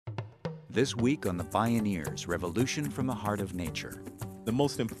This week on The Bioneers, Revolution from the Heart of Nature. The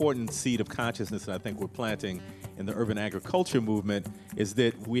most important seed of consciousness that I think we're planting in the urban agriculture movement is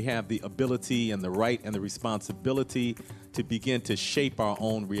that we have the ability and the right and the responsibility to begin to shape our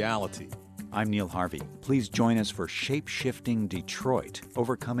own reality. I'm Neil Harvey. Please join us for Shape-Shifting Detroit,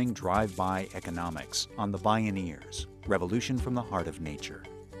 Overcoming Drive-By Economics on The Bioneers, Revolution from the Heart of Nature.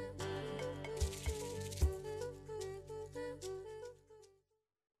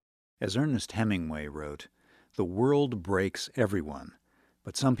 As Ernest Hemingway wrote, "The world breaks everyone,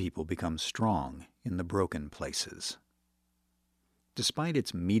 but some people become strong in the broken places." Despite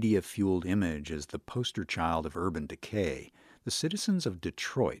its media-fueled image as the poster child of urban decay, the citizens of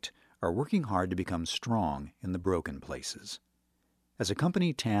Detroit are working hard to become strong in the broken places. As a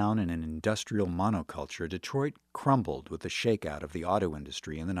company town in an industrial monoculture, Detroit crumbled with the shakeout of the auto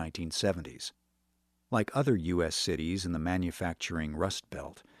industry in the 1970s. Like other U.S. cities in the manufacturing Rust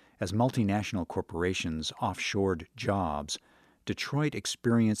Belt, as multinational corporations offshored jobs, Detroit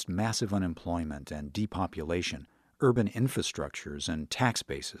experienced massive unemployment and depopulation. Urban infrastructures and tax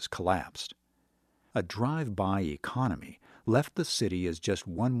bases collapsed. A drive-by economy left the city as just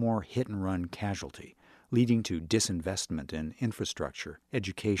one more hit-and-run casualty, leading to disinvestment in infrastructure,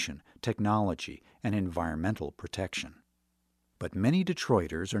 education, technology, and environmental protection. But many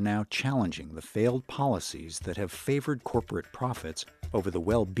Detroiters are now challenging the failed policies that have favored corporate profits over the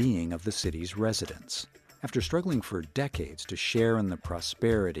well-being of the city's residents. After struggling for decades to share in the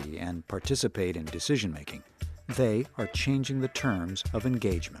prosperity and participate in decision-making, they are changing the terms of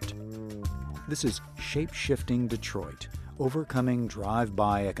engagement. This is Shape-Shifting Detroit, Overcoming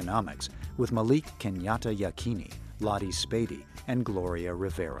Drive-By Economics with Malik Kenyatta Yakini, Lottie Spady, and Gloria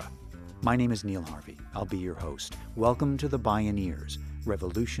Rivera. My name is Neil Harvey. I'll be your host. Welcome to The Bioneers,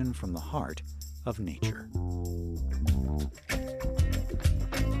 Revolution from the Heart of Nature.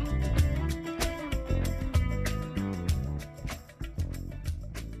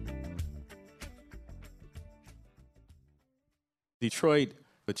 Detroit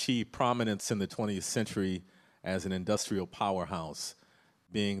achieved prominence in the 20th century as an industrial powerhouse,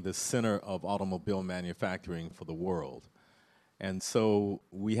 being the center of automobile manufacturing for the world. And so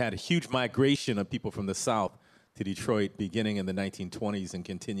we had a huge migration of people from the South to Detroit beginning in the 1920s and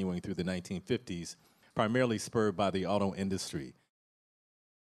continuing through the 1950s, primarily spurred by the auto industry.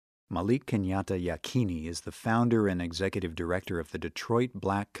 Malik Kenyatta Yakini is the founder and executive director of the Detroit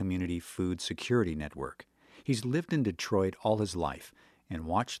Black Community Food Security Network. He's lived in Detroit all his life and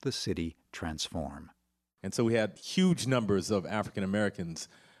watched the city transform. And so we had huge numbers of African Americans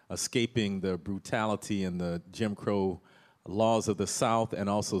escaping the brutality and the Jim Crow laws of the South and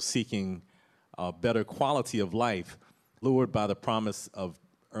also seeking a better quality of life, lured by the promise of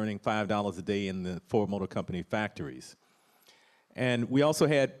earning $5 a day in the Ford Motor Company factories. And we also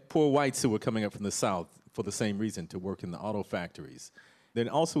had poor whites who were coming up from the South for the same reason, to work in the auto factories. Then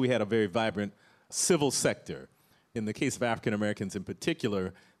also we had a very vibrant civil sector. In the case of African Americans in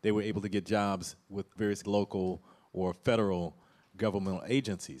particular, they were able to get jobs with various local or federal governmental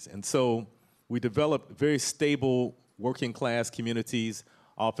agencies. And so we developed very stable working class communities.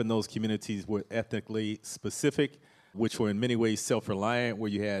 Often those communities were ethnically specific, which were in many ways self-reliant,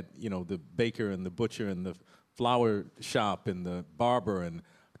 where you had, the baker and the butcher and the flower shop and the barber and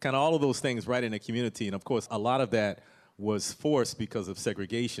kind of all of those things right in a community. And of course, a lot of that was forced because of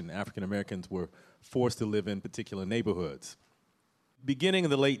segregation. African Americans were forced to live in particular neighborhoods. Beginning in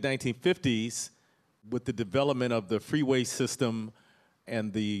the late 1950s, with the development of the freeway system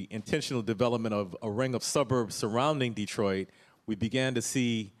and the intentional development of a ring of suburbs surrounding Detroit, we began to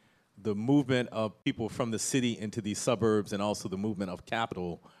see the movement of people from the city into these suburbs and also the movement of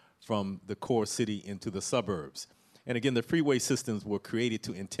capital from the core city into the suburbs. And again, the freeway systems were created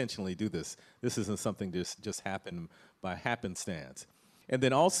to intentionally do this. This isn't something just happened by happenstance. And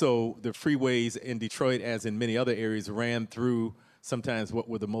then also the freeways in Detroit, as in many other areas, ran through sometimes what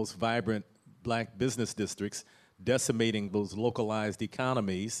were the most vibrant black business districts, decimating those localized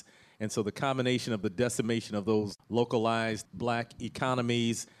economies. And so the combination of the decimation of those localized black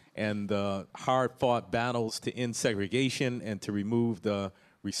economies and the hard-fought battles to end segregation and to remove the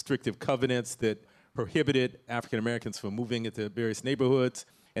restrictive covenants that prohibited African Americans from moving into various neighborhoods,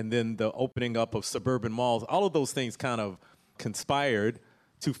 and then the opening up of suburban malls, all of those things kind of conspired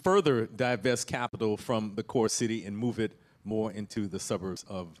to further divest capital from the core city and move it more into the suburbs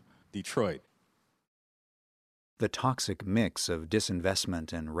of Detroit. The toxic mix of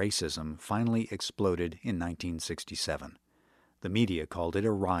disinvestment and racism finally exploded in 1967. The media called it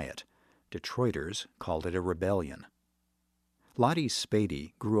a riot. Detroiters called it a rebellion. Lottie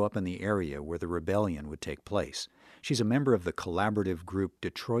Spady grew up in the area where the rebellion would take place. She's a member of the collaborative group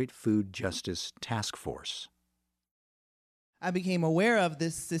Detroit Food Justice Task Force. I became aware of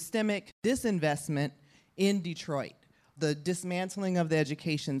this systemic disinvestment in Detroit, the dismantling of the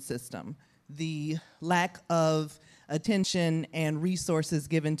education system, the lack of attention and resources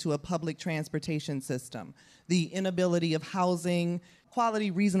given to a public transportation system, the inability of housing,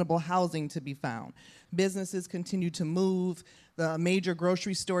 quality, reasonable housing to be found. Businesses continue to move. The major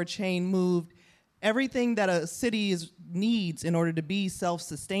grocery store chain moved. Everything that a city needs in order to be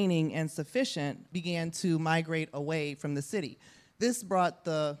self-sustaining and sufficient began to migrate away from the city. This brought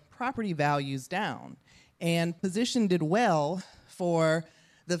the property values down and positioned it well for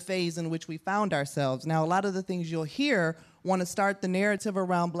the phase in which we found ourselves. Now, a lot of the things you'll hear want to start the narrative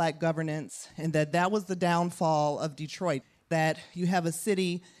around Black governance, and that was the downfall of Detroit, that you have a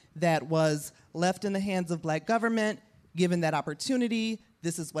city that was left in the hands of Black government, given that opportunity.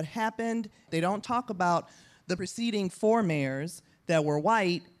 This is what happened. They don't talk about the preceding 4 mayors that were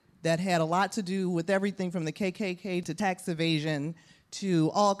white that had a lot to do with everything from the KKK to tax evasion to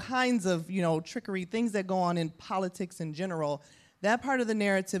all kinds of, trickery, things that go on in politics in general. That part of the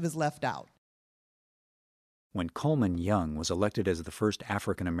narrative is left out. When Coleman Young was elected as the first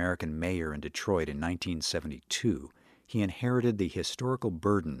African-American mayor in Detroit in 1972, he inherited the historical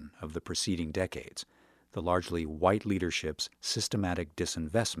burden of the preceding decades, the largely white leadership's systematic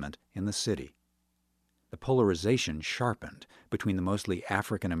disinvestment in the city. The polarization sharpened between the mostly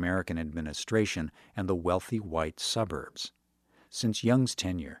African-American administration and the wealthy white suburbs. Since Young's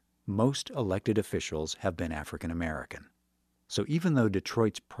tenure, most elected officials have been African-American. So even though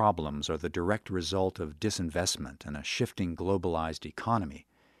Detroit's problems are the direct result of disinvestment and a shifting globalized economy,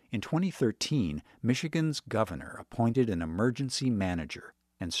 in 2013, Michigan's governor appointed an emergency manager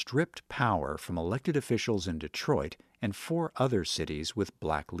and stripped power from elected officials in Detroit and 4 other cities with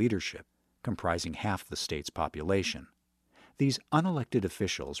Black leadership, comprising half the state's population. These unelected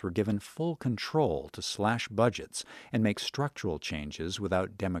officials were given full control to slash budgets and make structural changes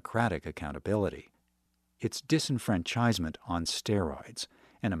without democratic accountability. It's disenfranchisement on steroids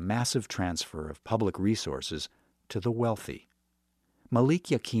and a massive transfer of public resources to the wealthy. Malik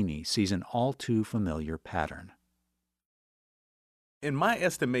Yakini sees an all-too-familiar pattern. In my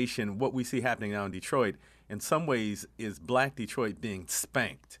estimation, what we see happening now in Detroit, in some ways, is Black Detroit being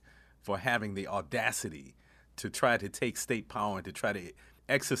spanked for having the audacity to try to take state power and to try to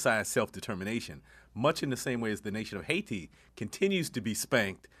exercise self-determination, much in the same way as the nation of Haiti continues to be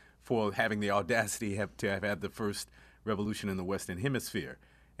spanked for having the audacity to have had the first revolution in the Western Hemisphere.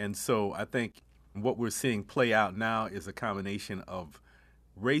 And so I think what we're seeing play out now is a combination of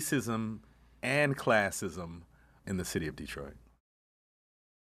racism and classism in the city of Detroit.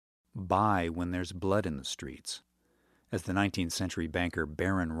 Buy when there's blood in the streets, as the 19th century banker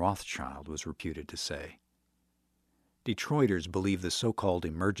Baron Rothschild was reputed to say. Detroiters believe the so-called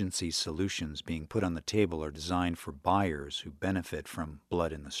emergency solutions being put on the table are designed for buyers who benefit from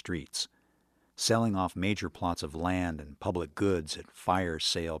blood in the streets, selling off major plots of land and public goods at fire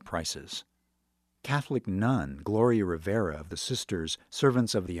sale prices. Catholic nun Gloria Rivera of the Sisters,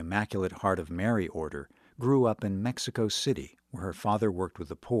 Servants of the Immaculate Heart of Mary Order, grew up in Mexico City, where her father worked with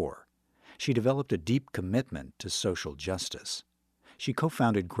the poor. She developed a deep commitment to social justice. She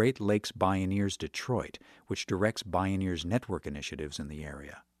co-founded Great Lakes Bioneers Detroit, which directs Bioneers Network initiatives in the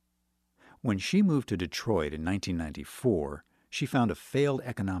area. When she moved to Detroit in 1994, she found a failed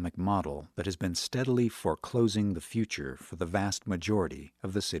economic model that has been steadily foreclosing the future for the vast majority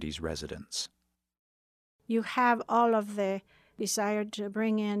of the city's residents. You have all of the desire to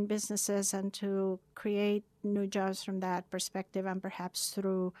bring in businesses and to create new jobs from that perspective, and perhaps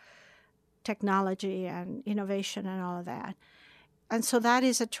through technology and innovation and all of that. And so that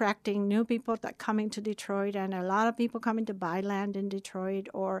is attracting new people that coming to Detroit, and a lot of people coming to buy land in Detroit,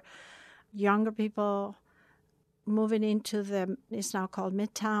 or younger people moving into it's now called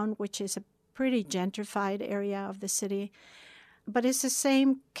Midtown, which is a pretty gentrified area of the city. But it's the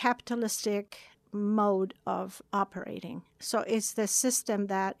same capitalistic mode of operating. So it's the system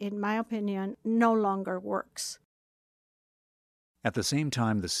that, in my opinion, no longer works. At the same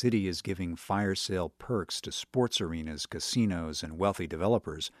time, the city is giving fire sale perks to sports arenas, casinos, and wealthy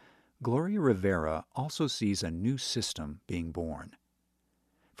developers, Gloria Rivera also sees a new system being born.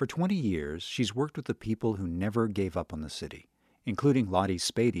 For 20 years, she's worked with the people who never gave up on the city, including Lottie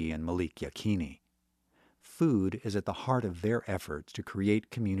Spady and Malik Yakini. Food is at the heart of their efforts to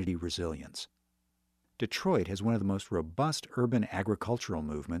create community resilience. Detroit has one of the most robust urban agricultural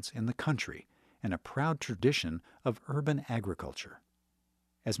movements in the country, and a proud tradition of urban agriculture.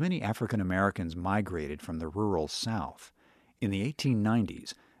 As many African Americans migrated from the rural South, in the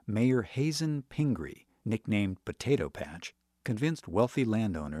 1890s, Mayor Hazen Pingree nicknamed Potato Patch, convinced wealthy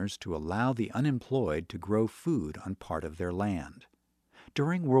landowners to allow the unemployed to grow food on part of their land.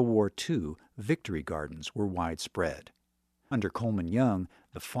 During World War II, victory gardens were widespread. Under Coleman Young,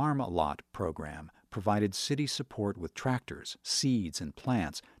 the Farm a Lot program provided city support with tractors, seeds, and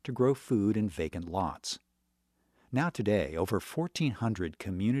plants to grow food in vacant lots. Now today, over 1,400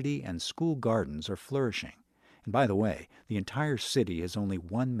 community and school gardens are flourishing. And by the way, the entire city has only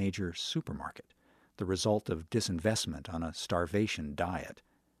one major supermarket, the result of disinvestment on a starvation diet.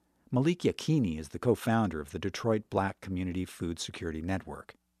 Malik Yakini is the co-founder of the Detroit Black Community Food Security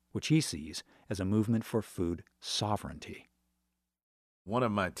Network, which he sees as a movement for food sovereignty. One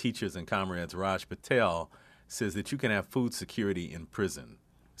of my teachers and comrades, Raj Patel, says that you can have food security in prison.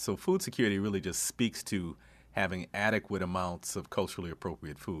 So food security really just speaks to having adequate amounts of culturally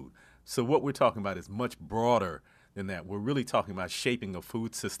appropriate food. So what we're talking about is much broader than that. We're really talking about shaping a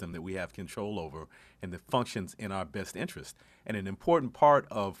food system that we have control over and that functions in our best interest. And an important part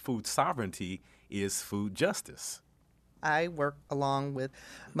of food sovereignty is food justice. I work along with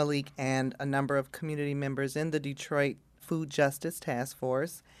Malik and a number of community members in the Detroit Food Justice Task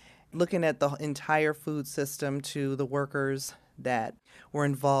Force, looking at the entire food system to the workers that were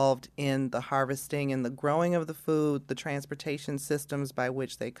involved in the harvesting and the growing of the food, the transportation systems by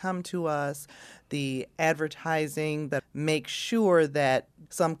which they come to us, the advertising that makes sure that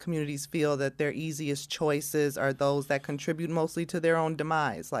some communities feel that their easiest choices are those that contribute mostly to their own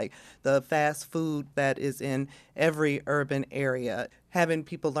demise, like the fast food that is in every urban area. Having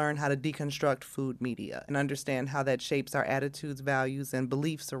people learn how to deconstruct food media and understand how that shapes our attitudes, values, and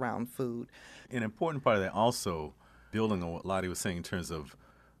beliefs around food. An important part of that also, building on what Lottie was saying in terms of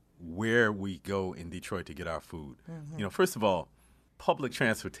where we go in Detroit to get our food. Mm-hmm. First of all, public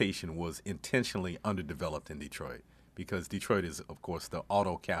transportation was intentionally underdeveloped in Detroit because Detroit is, of course, the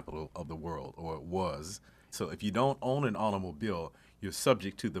auto capital of the world, or it was. So if you don't own an automobile, you're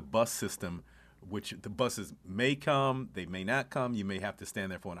subject to the bus system, which the buses may come, they may not come. You may have to stand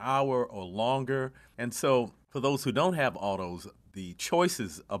there for an hour or longer. And so for those who don't have autos, the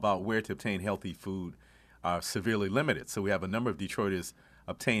choices about where to obtain healthy food are severely limited. So we have a number of Detroiters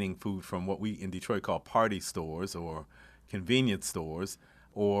obtaining food from what we in Detroit call party stores or convenience stores,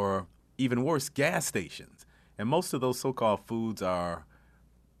 or even worse, gas stations. And most of those so-called foods are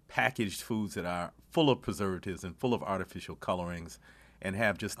packaged foods that are full of preservatives and full of artificial colorings and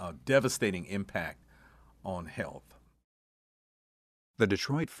have just a devastating impact on health. The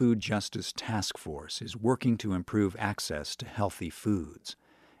Detroit Food Justice Task Force is working to improve access to healthy foods.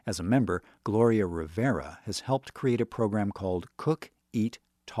 As a member, Gloria Rivera has helped create a program called Cook, Eat,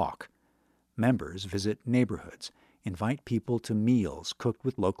 Talk. Members visit neighborhoods, invite people to meals cooked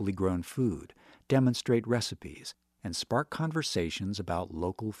with locally grown food, demonstrate recipes, and spark conversations about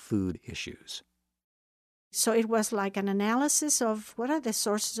local food issues. So it was like an analysis of what are the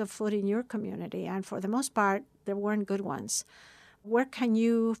sources of food in your community, and for the most part, there weren't good ones. Where can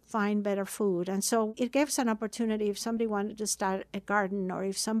you find better food? And so it gives an opportunity if somebody wanted to start a garden, or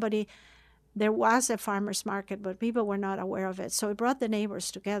if there was a farmer's market, but people were not aware of it. So it brought the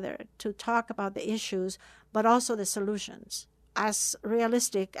neighbors together to talk about the issues, but also the solutions, as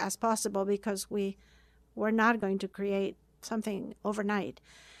realistic as possible, because we were not going to create something overnight.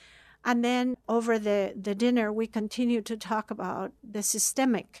 And then over the dinner, we continued to talk about the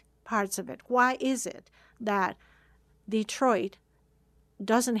systemic parts of it. Why is it that Detroit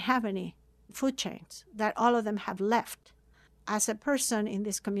doesn't have any food chains, that all of them have left? As a person in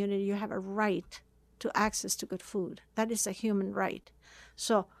this community, you have a right to access to good food. That is a human right.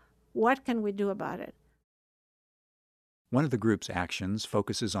 So what can we do about it? One of the group's actions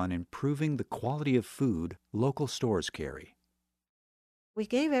focuses on improving the quality of food local stores carry. We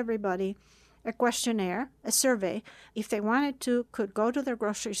gave everybody a questionnaire, a survey. If they wanted to, could go to their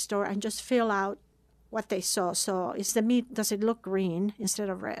grocery store and just fill out what they saw. So is the meat, does it look green instead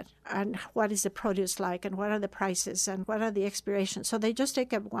of red? And what is the produce like? And what are the prices? And what are the expirations? So they just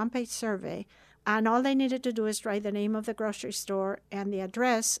take a one-page survey, and all they needed to do is write the name of the grocery store and the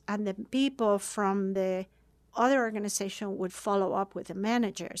address, and the people from the other organization would follow up with the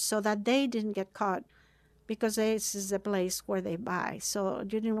manager so that they didn't get caught, because this is a place where they buy. So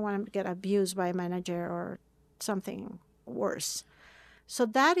you didn't want them to get abused by a manager or something worse. So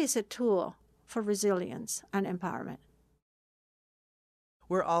that is a tool for resilience and empowerment.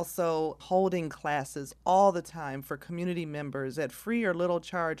 We're also holding classes all the time for community members at free or little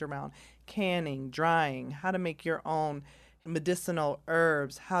charge around canning, drying, how to make your own medicinal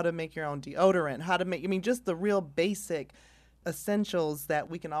herbs, how to make your own deodorant, just the real basic essentials that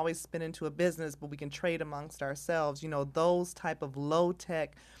we can always spin into a business, but we can trade amongst ourselves. Those type of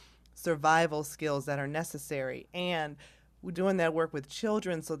low-tech survival skills that are necessary. And we're doing that work with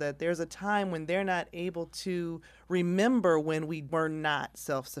children so that there's a time when they're not able to remember when we were not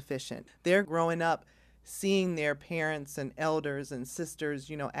self-sufficient. They're growing up seeing their parents and elders and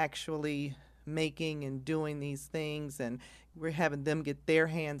sisters, actually making and doing these things, and we're having them get their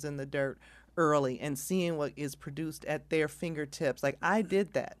hands in the dirt early and seeing what is produced at their fingertips. Like, I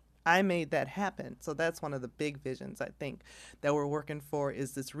did that. I made that happen. So that's one of the big visions, I think, that we're working for,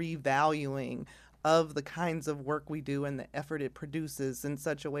 is this revaluing of the kinds of work we do and the effort it produces in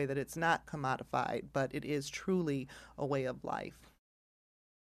such a way that it's not commodified, but it is truly a way of life.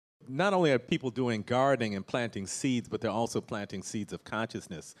 Not only are people doing gardening and planting seeds, but they're also planting seeds of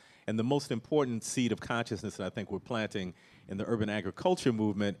consciousness. And the most important seed of consciousness that I think we're planting in the urban agriculture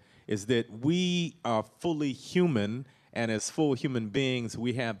movement is that we are fully human, and as full human beings,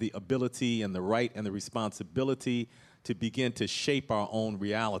 we have the ability and the right and the responsibility to begin to shape our own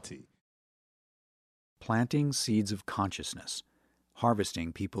reality. Planting seeds of consciousness,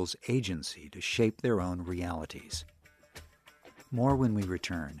 harvesting people's agency to shape their own realities. More when we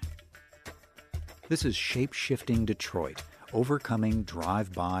return. This is Shape-Shifting Detroit, Overcoming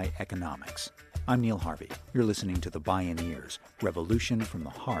Drive-By Economics. I'm Neil Harvey. You're listening to The Bioneers, Revolution from the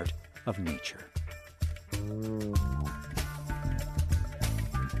Heart of Nature.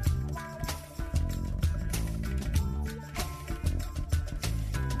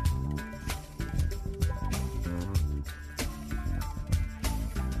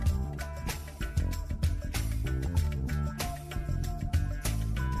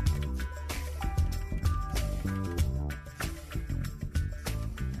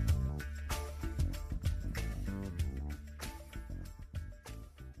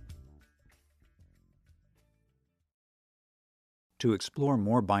 To explore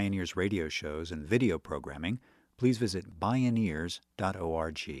more Bioneers radio shows and video programming, please visit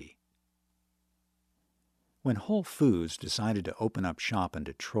bioneers.org. When Whole Foods decided to open up shop in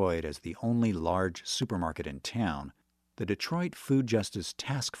Detroit as the only large supermarket in town, the Detroit Food Justice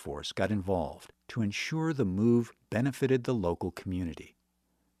Task Force got involved to ensure the move benefited the local community.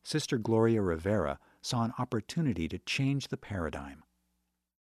 Sister Gloria Rivera saw an opportunity to change the paradigm.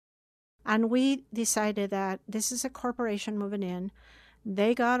 And we decided that this is a corporation moving in.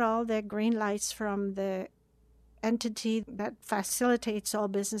 They got all the green lights from the entity that facilitates all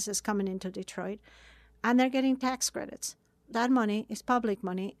businesses coming into Detroit, and they're getting tax credits. That money is public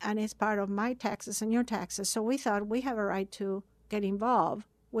money, and it's part of my taxes and your taxes. So we thought we have a right to get involved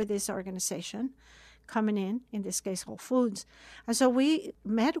with this organization coming in this case, Whole Foods. And so we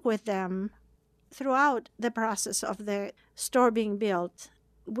met with them throughout the process of the store being built.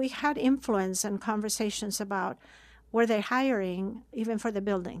 We had influence and conversations about, were they hiring, even for the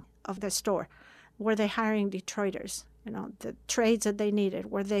building of the store, were they hiring Detroiters? The trades that they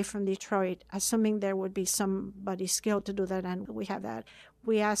needed, were they from Detroit? Assuming there would be somebody skilled to do that, and we have that.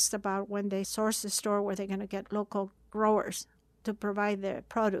 We asked about, when they source the store, were they going to get local growers to provide the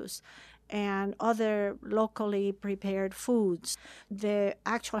produce and other locally prepared foods. The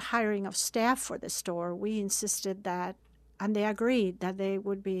actual hiring of staff for the store, we insisted that, and they agreed that they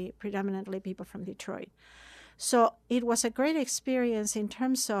would be predominantly people from Detroit. So it was a great experience in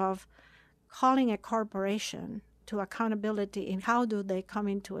terms of calling a corporation to accountability in how do they come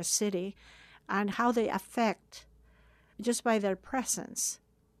into a city and how they affect, just by their presence,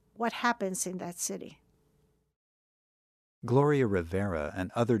 what happens in that city. Gloria Rivera and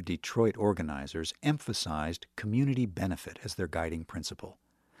other Detroit organizers emphasized community benefit as their guiding principle.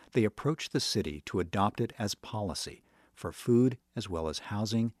 They approached the city to adopt it as policy for food as well as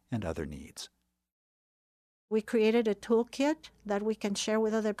housing and other needs. We created a toolkit that we can share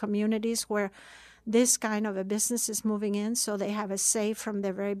with other communities where this kind of a business is moving in, so they have a say from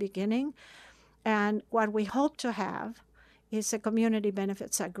the very beginning. And what we hope to have is a community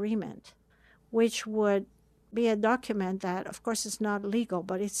benefits agreement, which would be a document that, of course, is not legal,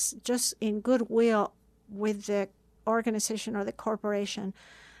 but it's just in goodwill with the organization or the corporation,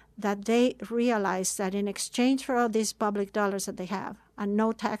 that they realize that in exchange for all these public dollars that they have and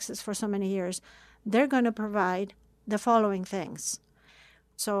no taxes for so many years, they're going to provide the following things.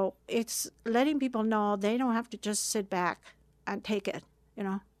 So it's letting people know they don't have to just sit back and take it.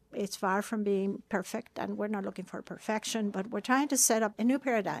 It's far from being perfect, and we're not looking for perfection, but we're trying to set up a new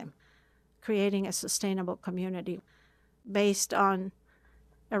paradigm, creating a sustainable community based on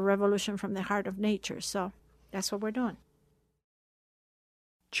a revolution from the heart of nature. So that's what we're doing.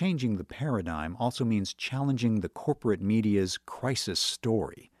 Changing the paradigm also means challenging the corporate media's crisis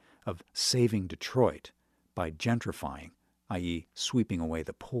story of saving Detroit by gentrifying, i.e., sweeping away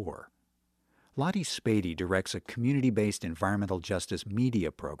the poor. Lottie Spady directs a community-based environmental justice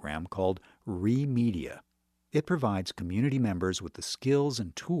media program called ReMedia. It provides community members with the skills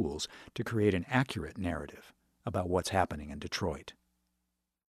and tools to create an accurate narrative about what's happening in Detroit.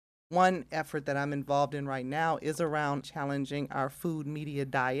 One effort that I'm involved in right now is around challenging our food media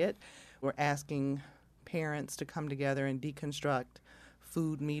diet. We're asking parents to come together and deconstruct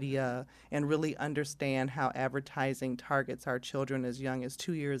food media and really understand how advertising targets our children as young as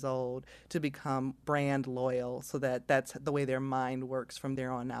 2 years old to become brand loyal, so that that's the way their mind works from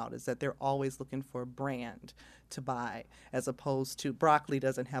there on out, is that they're always looking for a brand to buy, as opposed to broccoli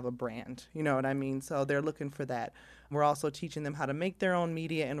doesn't have a brand, you know what I mean? So they're looking for that. We're also teaching them how to make their own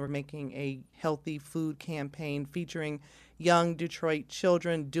media, and we're making a healthy food campaign featuring young Detroit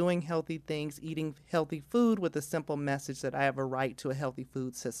children doing healthy things, eating healthy food with a simple message that I have a right to a healthy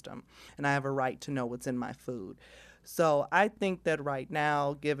food system, and I have a right to know what's in my food. So I think that right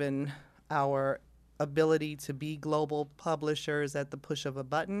now, given our ability to be global publishers at the push of a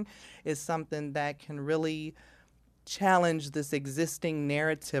button, is something that can really challenge this existing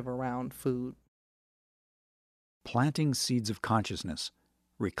narrative around food. Planting seeds of consciousness,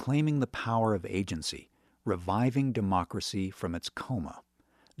 reclaiming the power of agency, reviving democracy from its coma.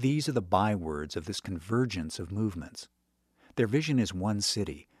 These are the bywords of this convergence of movements. Their vision is one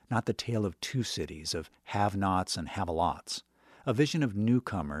city, not the tale of two cities, of have-nots and have-a-lots. A vision of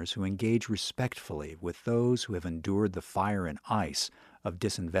newcomers who engage respectfully with those who have endured the fire and ice of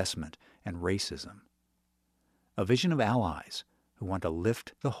disinvestment and racism. A vision of allies who want to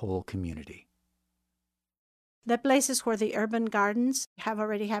lift the whole community. The places where the urban gardens have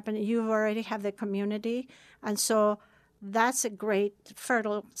already happened, you already have the community. And so that's a great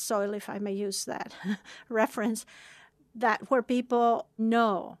fertile soil, if I may use that reference, that where people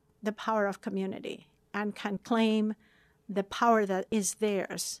know the power of community and can claim the power that is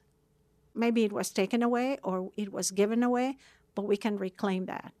theirs. Maybe it was taken away or it was given away, but we can reclaim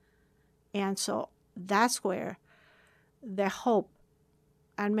that. And so that's where the hope,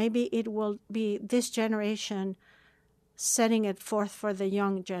 and maybe it will be this generation setting it forth for the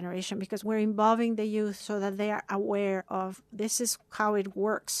young generation, because we're involving the youth so that they are aware of this is how it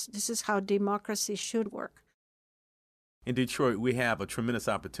works. This is how democracy should work. In Detroit, we have a tremendous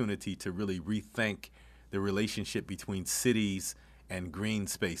opportunity to really rethink the relationship between cities and green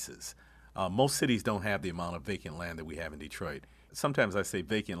spaces. Most cities don't have the amount of vacant land that we have in Detroit. Sometimes I say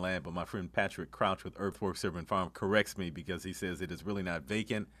vacant land, but my friend Patrick Crouch with Earthworks Urban Farm corrects me because he says it is really not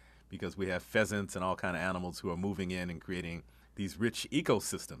vacant, because we have pheasants and all kind of animals who are moving in and creating these rich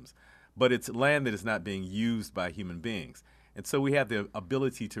ecosystems. But it's land that is not being used by human beings. And so we have the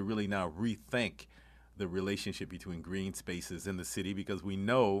ability to really now rethink the relationship between green spaces in the city, because we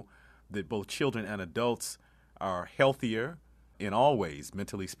know that both children and adults are healthier in all ways,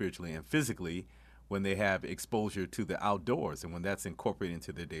 mentally, spiritually, and physically, when they have exposure to the outdoors and when that's incorporated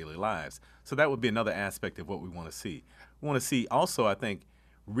into their daily lives. So that would be another aspect of what we want to see. We want to see also, I think,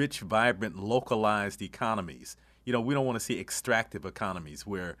 rich, vibrant, localized economies. You know, we don't want to see extractive economies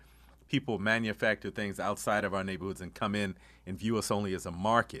where people manufacture things outside of our neighborhoods and come in and view us only as a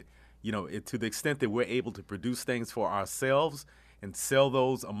market. You know, to the extent that we're able to produce things for ourselves and sell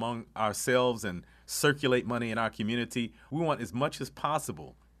those among ourselves and circulate money in our community, we want as much as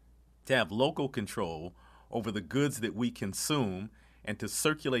possible to have local control over the goods that we consume and to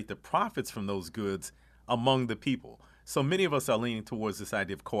circulate the profits from those goods among the people. So many of us are leaning towards this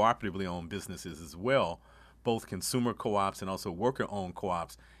idea of cooperatively owned businesses as well, both consumer co-ops and also worker-owned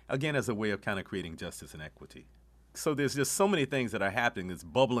co-ops, again, as a way of kind of creating justice and equity. So there's just so many things that are happening that's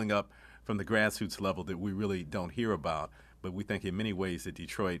bubbling up from the grassroots level that we really don't hear about. But we think in many ways that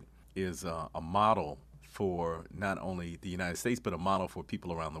Detroit is a model for not only the United States, but a model for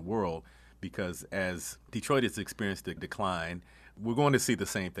people around the world, because as Detroit has experienced a decline, we're going to see the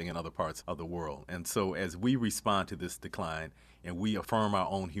same thing in other parts of the world. And so as we respond to this decline and we affirm our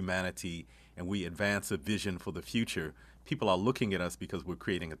own humanity and we advance a vision for the future, people are looking at us because we're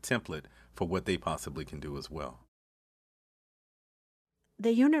creating a template for what they possibly can do as well.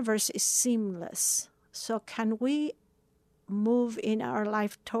 The universe is seamless. So can we move in our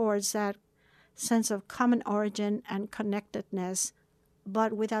life towards that sense of common origin and connectedness,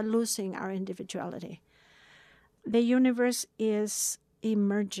 but without losing our individuality? The universe is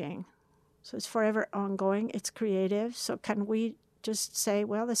emerging, so it's forever ongoing, it's creative. So can we just say,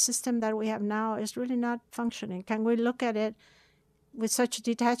 well, the system that we have now is really not functioning? Can we look at it with such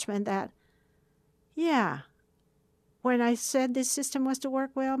detachment that, yeah, when I said this system was to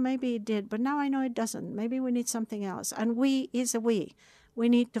work well, maybe it did, but now I know it doesn't. Maybe we need something else. And we is a we. We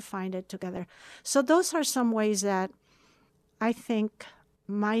need to find it together. So those are some ways that I think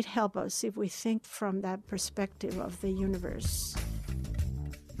might help us if we think from that perspective of the universe.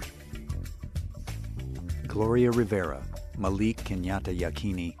 Gloria Rivera, Malik Kenyatta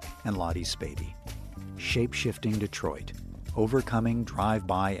Yakini, and Lottie Spady. Shape-Shifting Detroit, Overcoming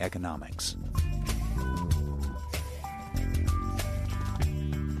Drive-By Economics.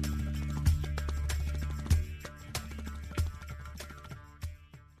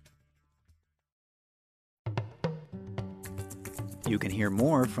 You can hear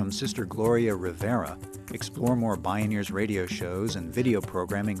more from Sister Gloria Rivera, explore more Bioneers radio shows and video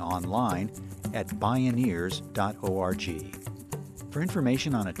programming online at bioneers.org. For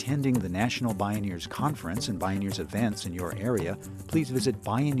information on attending the National Bioneers Conference and Bioneers events in your area, please visit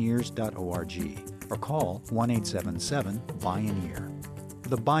bioneers.org or call 1-877-BIONEER.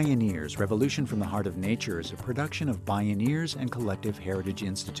 The Bioneers, Revolution from the Heart of Nature is a production of Bioneers and Collective Heritage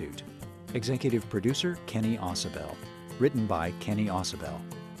Institute. Executive producer, Kenny Ausubel. Written by Kenny Ausubel.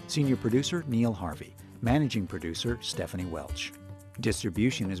 Senior producer, Neil Harvey. Managing producer, Stephanie Welch.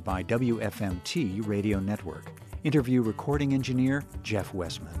 Distribution is by WFMT Radio Network. Interview recording engineer, Jeff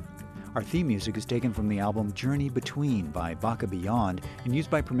Westman. Our theme music is taken from the album Journey Between by Baka Beyond and used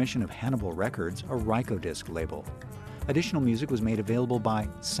by permission of Hannibal Records, a Rykodisc label. Additional music was made available by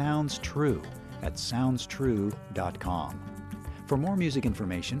Sounds True at SoundsTrue.com. For more music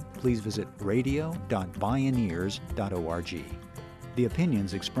information, please visit radio.bioneers.org. The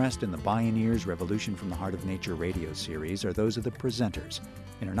opinions expressed in the Bioneers Revolution from the Heart of Nature radio series are those of the presenters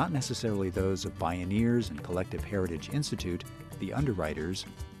and are not necessarily those of Bioneers and Collective Heritage Institute, the underwriters,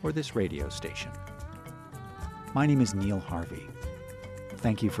 or this radio station. My name is Neil Harvey.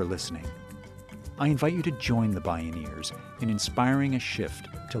 Thank you for listening. I invite you to join the Bioneers in inspiring a shift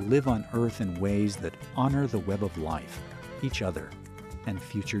to live on Earth in ways that honor the web of life, each other, and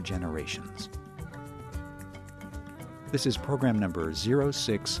future generations. This is program number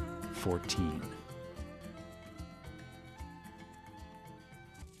 0614.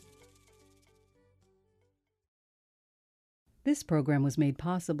 This program was made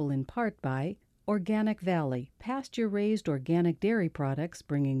possible in part by Organic Valley, pasture-raised organic dairy products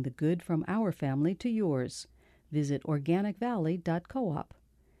bringing the good from our family to yours. Visit organicvalley.coop.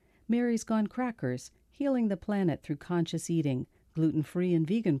 Mary's Gone Crackers, healing the planet through conscious eating, gluten-free and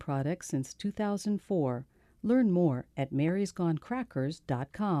vegan products since 2004. Learn more at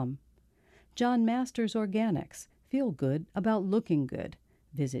marysgonecrackers.com. John Masters Organics, feel good about looking good.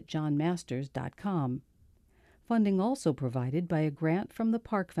 Visit johnmasters.com. Funding also provided by a grant from the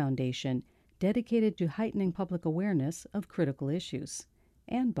Park Foundation, dedicated to heightening public awareness of critical issues,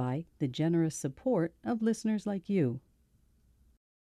 and by the generous support of listeners like you.